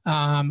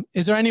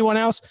 Is there anyone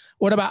else?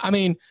 What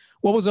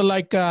was it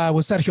like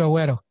with Sergio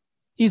Aguero?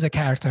 He's a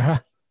character,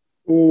 huh?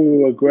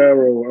 Oh,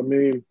 Aguero. I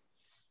mean,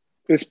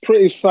 it's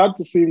pretty sad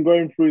to see him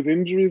going through his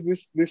injuries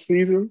this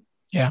season.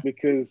 Yeah.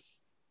 Because,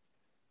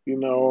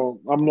 I'm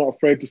not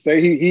afraid to say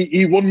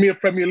he won me a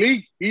Premier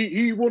League.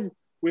 He won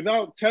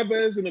without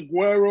Tevez and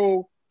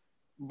Aguero,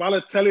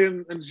 Balotelli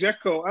and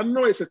Dzeko. I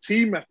know it's a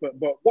team effort,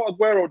 but what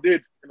Aguero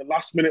did in the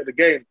last minute of the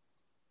game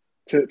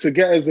to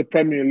get us the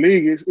Premier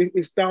League,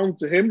 it's down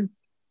to him.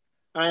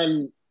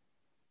 And,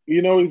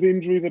 his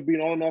injuries have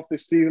been on and off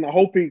this season. I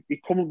hope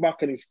he comes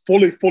back and he's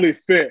fully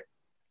fit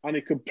and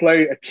he can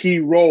play a key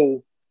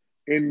role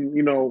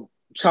in,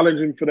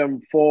 challenging for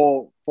them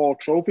four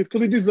trophies,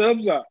 because he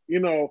deserves that.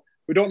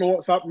 We don't know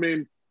what's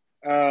happening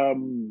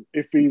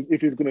if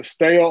he's going to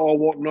stay or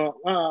whatnot.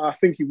 I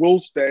think he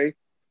will stay.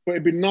 But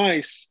it'd be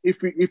nice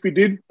if he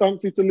did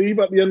fancy to leave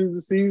at the end of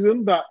the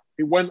season, that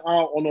he went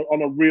out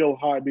on a real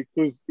high,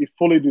 because he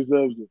fully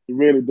deserves it. He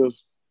really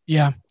does.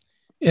 Yeah.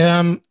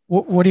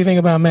 What do you think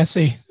about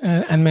Messi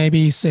and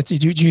maybe City?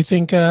 Do you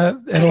think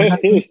it'll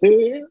happen?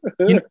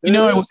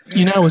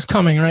 It was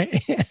coming,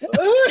 right?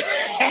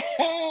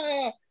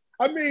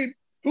 I mean,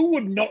 who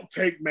would not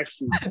take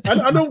Messi?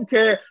 I don't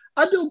care.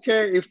 I don't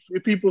care if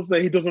people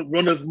say he doesn't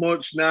run as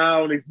much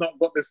now and he's not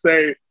got the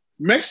same.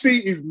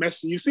 Messi is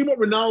Messi. You see what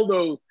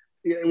Ronaldo,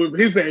 with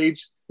his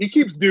age, he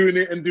keeps doing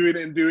it and doing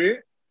it and doing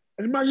it.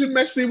 And imagine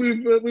Messi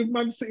with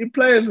Man City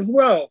players as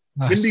well.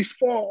 Nice. In these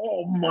 4.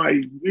 Oh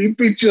my, it'd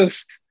be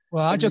just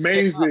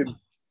amazing.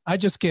 I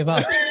just give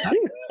up.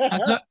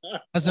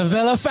 As a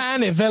Villa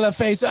fan, if Villa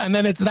face and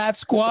then it's that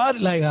squad,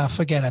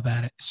 forget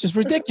about it. It's just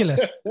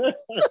ridiculous.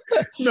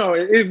 No,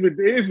 it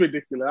is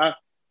ridiculous.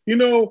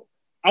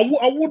 I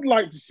would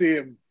like to see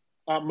him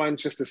at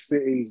Manchester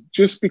City,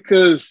 just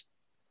because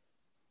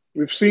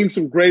we've seen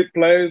some great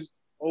players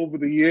over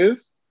the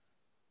years,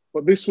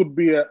 but this would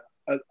be a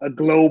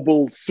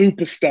global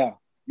superstar.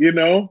 We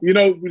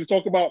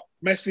talk about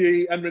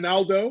Messi and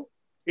Ronaldo.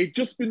 It'd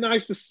just be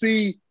nice to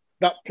see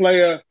that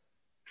player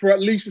for at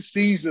least a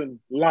season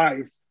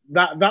live.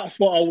 That's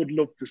what I would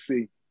love to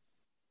see.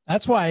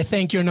 That's why I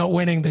think you're not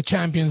winning the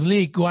Champions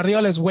League.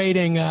 Guardiola's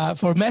waiting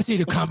for Messi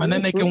to come, and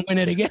then they can win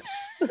it again.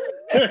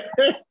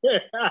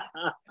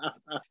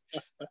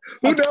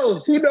 Who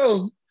knows? Who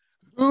knows?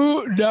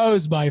 Who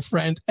knows, my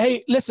friend?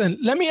 Hey, listen,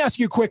 let me ask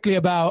you quickly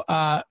about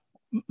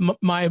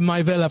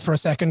my Villa for a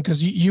second,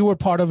 because you were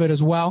part of it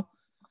as well.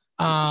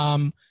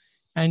 And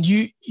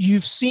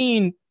you've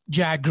seen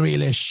Jack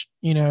Grealish,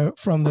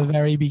 from the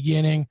very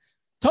beginning.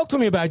 Talk to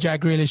me about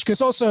Jack Grealish,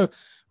 because also,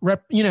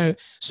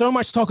 so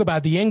much talk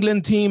about the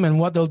England team and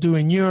what they'll do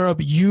in Europe.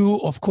 You,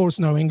 of course,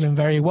 know England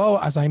very well.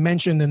 As I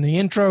mentioned in the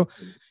intro,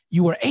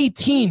 you were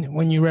 18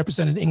 when you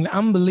represented England.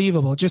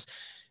 Unbelievable. Just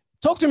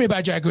talk to me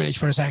about Jack Grealish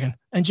for a second,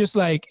 and just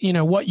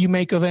what you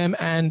make of him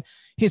and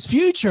his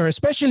future,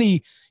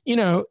 especially,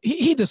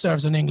 he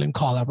deserves an England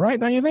call-up, right?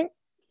 Don't you think?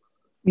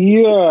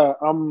 Yeah.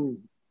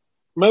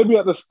 Maybe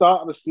at the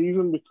start of the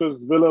season, because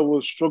Villa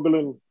was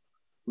struggling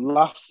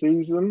last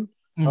season,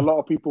 a lot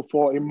of people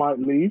thought he might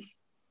leave.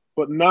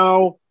 But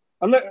now,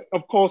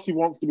 of course, he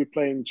wants to be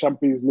playing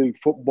Champions League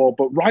football.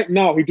 But right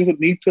now, he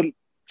doesn't need to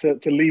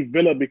leave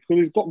Villa, because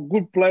he's got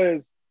good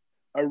players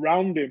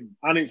around him.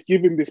 And it's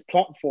giving this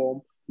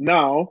platform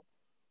now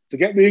to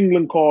get the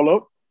England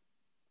call-up.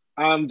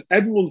 And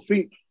everyone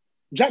see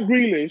Jack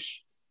Grealish,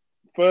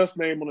 first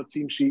name on a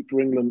team sheet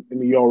for England in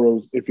the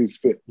Euros if he's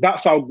fit.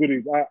 That's how good he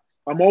is.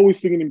 I'm always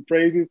singing him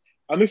praises.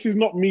 And this is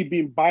not me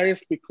being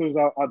biased because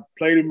I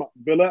played him at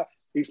Villa.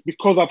 It's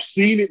because I've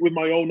seen it with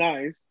my own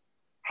eyes,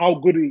 how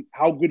good he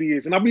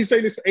is. And I've been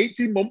saying this for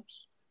 18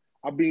 months.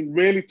 I've been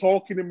really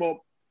talking him up.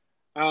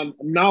 And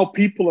now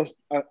people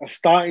are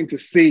starting to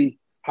see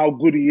how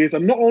good he is.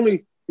 And not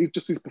only is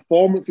just his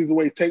performances, the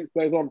way he takes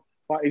players on,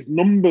 but his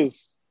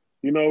numbers,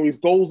 his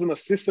goals and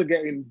assists are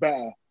getting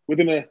better.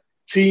 Within a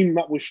team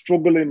that was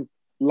struggling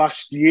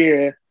last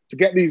year, to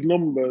get these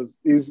numbers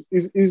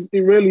it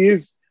really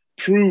is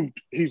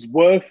proved his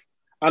worth.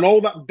 And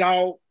all that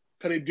doubt,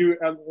 can he do it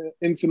at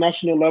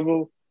international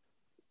level?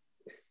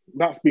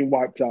 That's been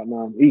wiped out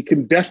now. He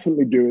can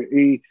definitely do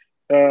it.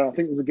 I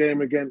think it was a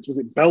game against, was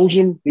it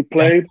Belgium? He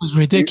played. It was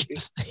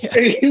ridiculous.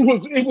 He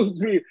was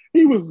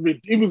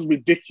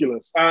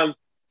ridiculous. And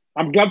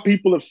I'm glad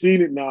people have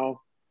seen it now.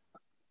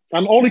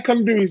 And all he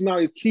can do is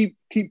keep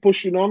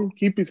pushing on,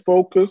 keep his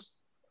focus,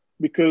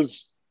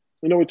 because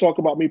we talk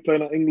about me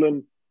playing at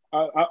England.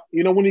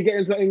 When you get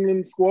into the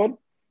England squad,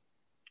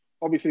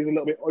 obviously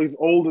he's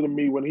older than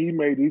me when he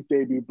made his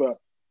debut, but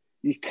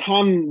you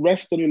can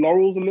rest on your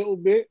laurels a little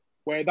bit,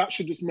 where that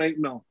should just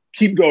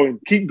keep going.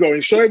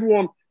 Show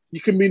everyone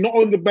you can be not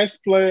only the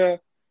best player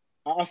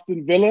at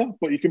Aston Villa,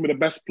 but you can be the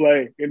best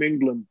player in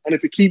England. And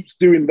if he keeps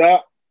doing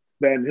that,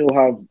 then he'll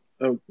have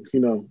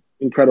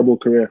incredible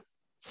career.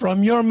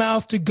 From your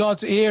mouth to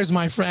God's ears,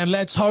 my friend.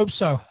 Let's hope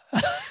so.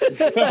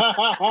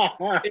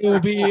 It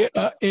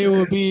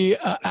will be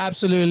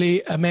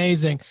absolutely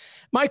amazing.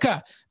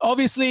 Micah,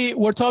 obviously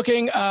we're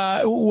talking,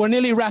 we're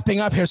nearly wrapping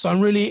up here, so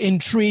I'm really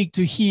intrigued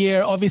to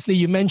hear. Obviously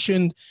you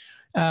mentioned,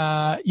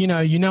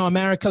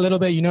 America a little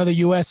bit, the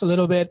US a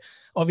little bit,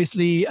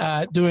 obviously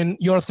doing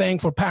your thing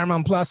for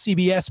Paramount Plus,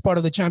 CBS, part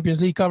of the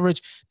Champions League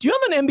coverage. Do you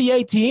have an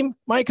NBA team,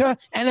 Micah?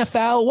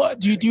 NFL? What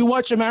do you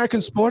watch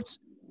American sports?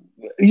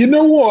 You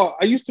know what?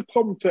 I used to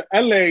come to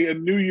LA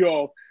and New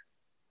York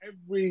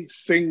every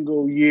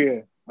single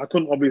year. I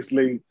couldn't,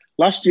 obviously.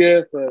 Last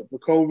year, for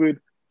COVID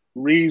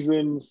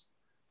reasons,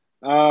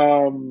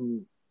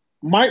 my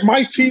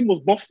team was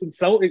Boston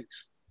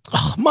Celtics.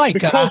 Oh my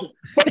God!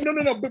 But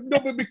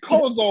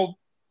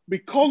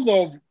because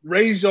of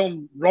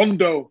Rajon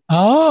Rondo.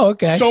 Oh,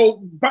 okay.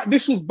 So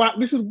this is when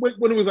it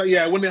was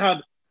when they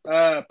had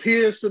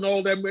Pierce and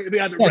all them. They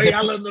had Ray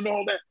Allen and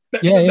all that.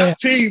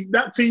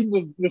 That team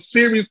was a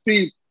serious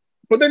team.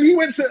 But then he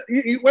went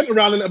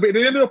around a little bit.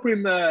 They ended up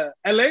in LA,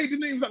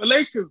 didn't he? He was at the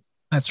Lakers.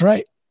 That's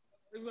right.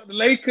 He was at the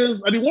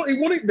Lakers, and he won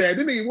it there,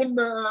 didn't he? He won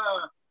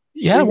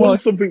won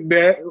something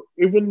there.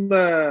 He won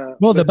the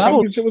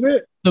bubble. Championship, was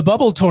it? The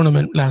bubble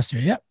tournament last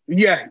year.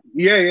 Yeah.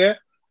 Yeah.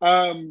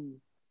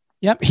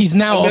 Yep. He's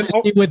now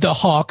with the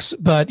Hawks,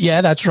 but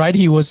yeah, that's right.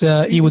 He was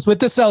with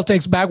the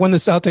Celtics back when the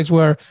Celtics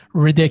were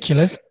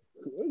ridiculous.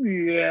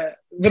 Yeah,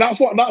 but that's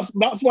why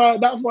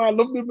I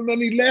loved him, and then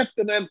he left,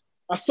 and then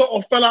I sort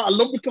of fell out of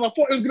love because I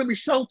thought it was going to be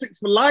Celtics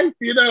for life,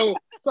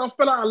 So I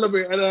fell out of love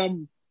it,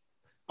 and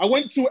I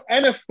went to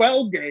an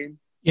NFL game.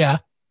 Yeah.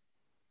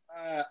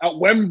 At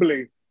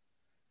Wembley.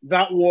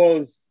 That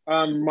was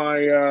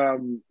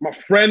my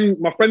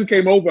friend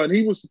came over, and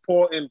he was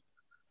supporting.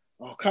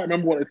 I can't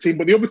remember what the team,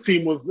 but the other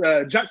team was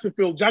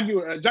Jacksonville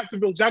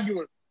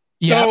Jaguars.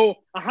 Yeah. So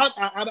I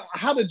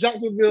had a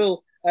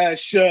Jacksonville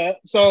shirt,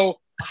 so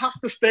I have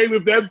to stay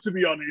with them, to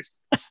be honest.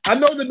 I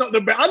know they're not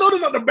the best. I know they're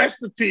not the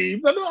best of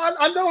teams. I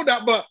know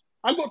that, but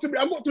I've got to be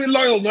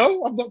loyal.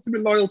 No, I've got to be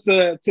loyal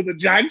to the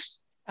Jags.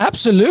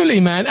 Absolutely,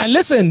 man. And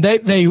listen, they're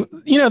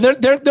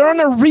on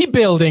a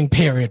rebuilding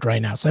period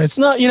right now. So it's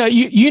not,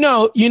 you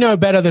know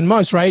better than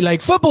most, right? Like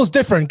football's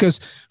different because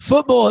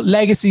football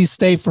legacies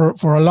stay for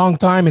a long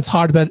time. It's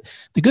hard, but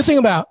the good thing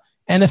about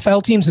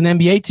NFL teams and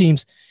NBA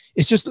teams,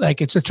 it's just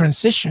like it's a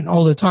transition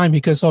all the time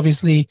because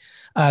obviously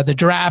the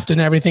draft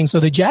and everything. So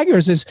the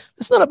Jaguars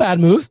it's not a bad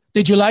move.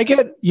 Did you like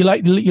it? You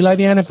like the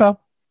NFL?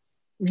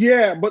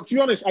 Yeah, but to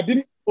be honest, I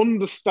didn't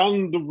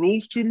understand the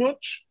rules too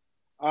much.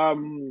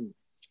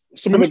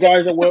 Some of the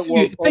guys that work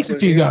it takes a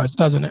few guys,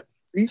 doesn't it?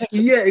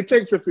 It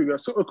takes a few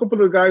guys. So a couple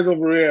of the guys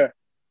over here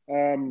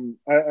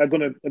are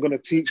gonna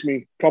teach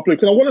me properly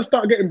because I want to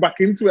start getting back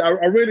into it.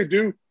 I really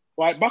do.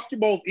 Like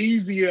basketball's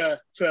easier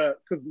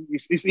because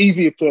it's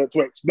easier to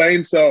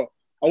explain. So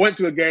I went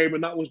to a game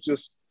and that was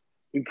just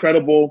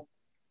incredible.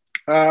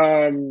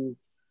 So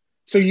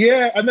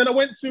yeah, and then I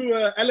went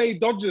to LA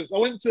Dodgers. I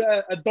went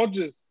to a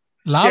Dodgers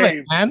Love game.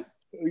 it, man.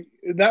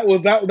 That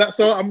was that.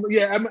 So I'm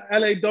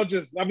LA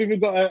Dodgers. I've even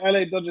got an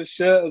LA Dodgers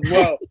shirt as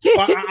well.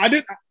 But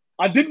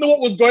I didn't know what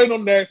was going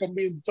on there. If I'm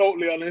being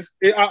totally honest,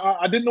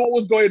 I didn't know what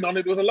was going on.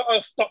 It was a lot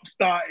of stop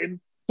starting.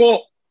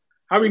 But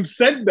having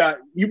said that,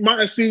 you might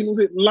have seen, was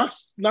it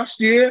last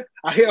year?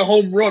 I hit a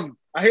home run.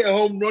 We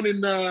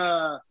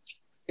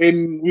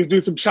was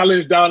doing some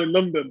challenge down in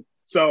London.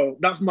 So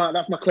that's my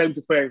claim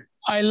to fame.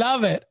 I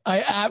love it.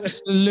 I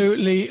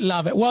absolutely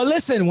love it. Well,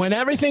 listen, when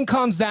everything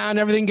calms down,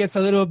 everything gets a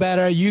little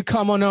better, you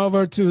come on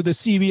over to the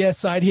CBS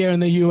side here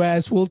in the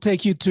US. We'll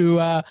take you to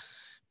a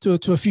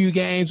few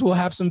games. We'll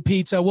have some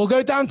pizza. We'll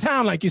go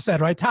downtown, like you said,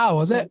 right? Tao,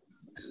 was it?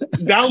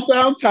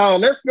 Downtown Town.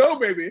 Let's go,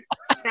 baby.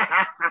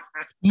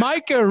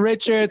 Micah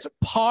Richards,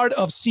 part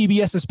of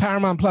CBS's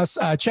Paramount Plus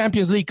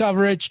Champions League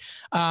coverage.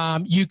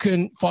 You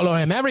can follow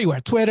him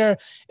everywhere, Twitter,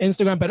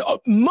 Instagram, but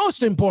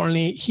most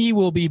importantly, he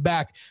will be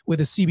back with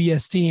the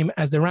CBS team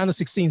as the round of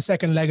 16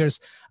 second leggers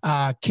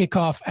kick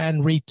off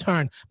and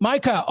return.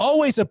 Micah,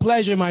 always a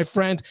pleasure, my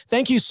friend.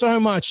 Thank you so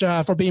much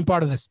for being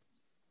part of this.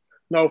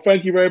 No,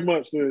 thank you very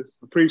much, Luis.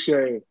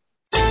 Appreciate it.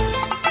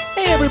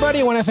 Hey, everybody.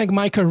 I want to thank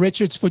Micah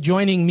Richards for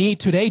joining me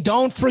today.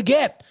 Don't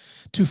forget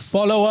to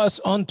follow us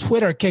on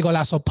Twitter, Que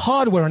Golazo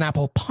Pod. We're on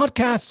Apple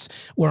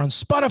Podcasts. We're on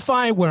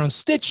Spotify. We're on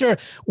Stitcher.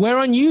 We're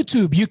on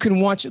YouTube. You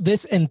can watch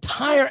this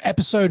entire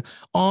episode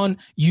on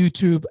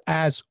YouTube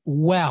as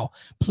well.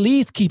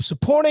 Please keep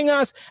supporting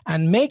us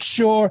and make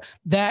sure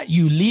that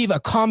you leave a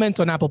comment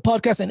on Apple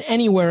Podcasts and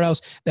anywhere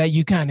else that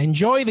you can.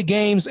 Enjoy the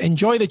games.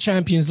 Enjoy the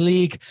Champions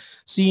League.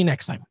 See you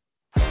next time.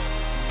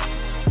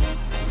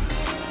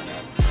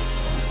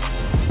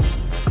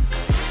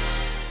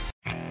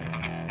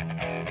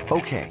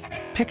 Okay,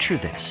 picture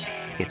this.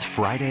 It's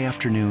Friday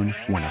afternoon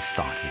when a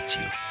thought hits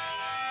you.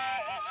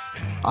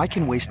 I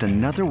can waste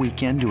another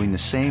weekend doing the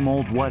same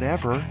old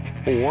whatever,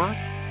 or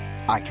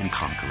I can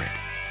conquer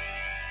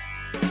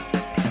it.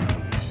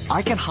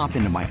 I can hop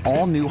into my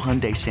all-new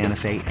Hyundai Santa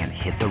Fe and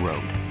hit the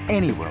road.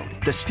 Any road.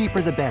 The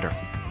steeper, the better.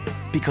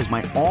 Because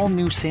my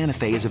all-new Santa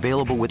Fe is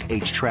available with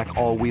H-Track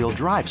all-wheel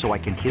drive, so I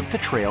can hit the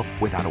trail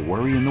without a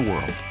worry in the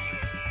world.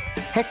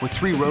 Heck, with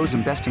 3 rows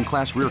and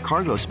best-in-class rear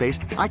cargo space,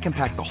 I can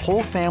pack the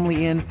whole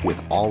family in with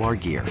all our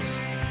gear.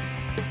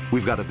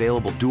 We've got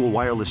available dual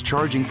wireless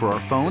charging for our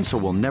phones, so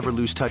we'll never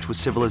lose touch with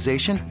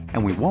civilization,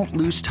 and we won't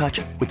lose touch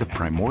with the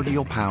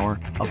primordial power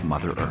of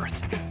Mother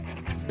Earth.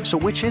 So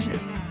which is it?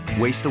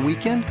 Waste the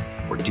weekend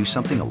or do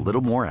something a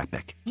little more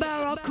epic?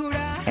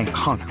 And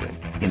conquer it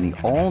in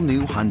the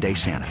all-new Hyundai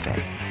Santa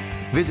Fe.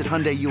 Visit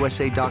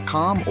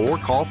HyundaiUSA.com or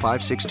call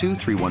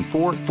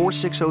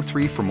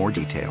 562-314-4603 for more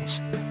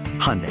details.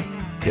 Hyundai,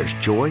 there's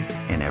joy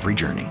in every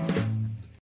journey.